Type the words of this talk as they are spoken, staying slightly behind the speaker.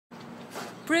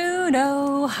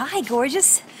Bruno, hi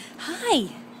gorgeous. Hi.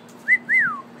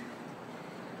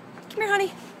 Come here,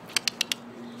 honey.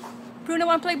 Bruno,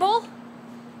 want to play ball?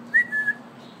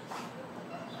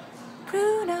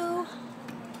 Bruno.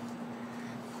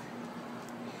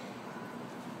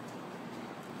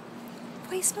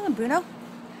 What are you smelling, Bruno?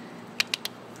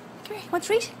 Come here, want a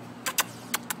treat?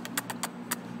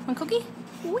 Want a cookie?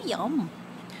 Oh, yum.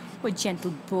 What a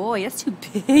gentle boy. That's too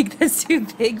big. That's too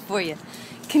big for you.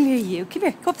 Come here, you. Come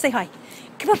here. Come up and say hi.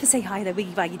 Come up and say hi, that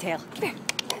wiggy waggy tail. Come here.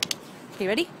 Okay,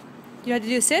 ready? You know how to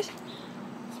do a sit?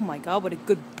 Oh my God, what a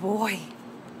good boy. Okay,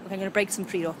 I'm going to break some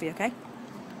treat off for you, okay?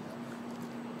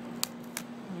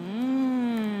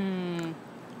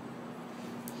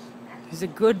 He's a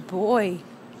good boy.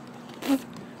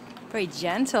 Very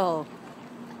gentle.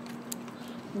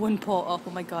 One paw up.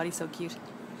 Oh my God, he's so cute.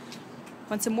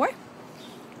 Want some more?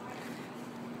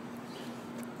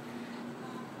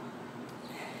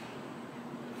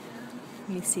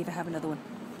 Let me see if I have another one.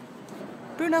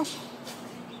 Bruno.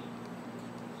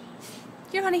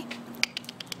 Here, honey.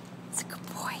 It's a good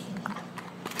boy. I've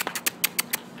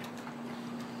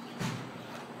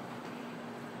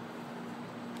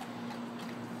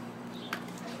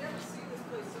never seen this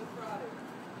place so crowded.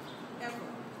 Ever.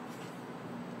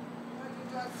 Why do you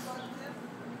guys start them?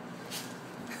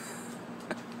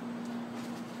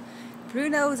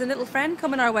 Bruno's a little friend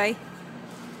coming our way.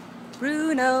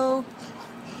 Bruno.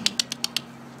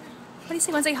 What do you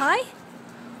say? Want to say hi?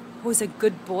 Oh, he's a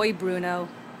good boy, Bruno.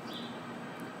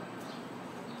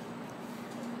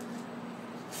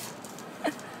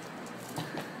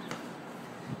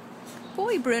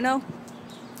 Boy, Bruno.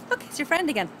 Look, it's your friend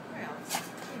again.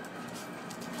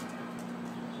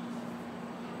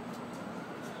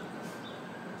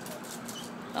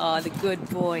 Oh, the good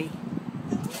boy.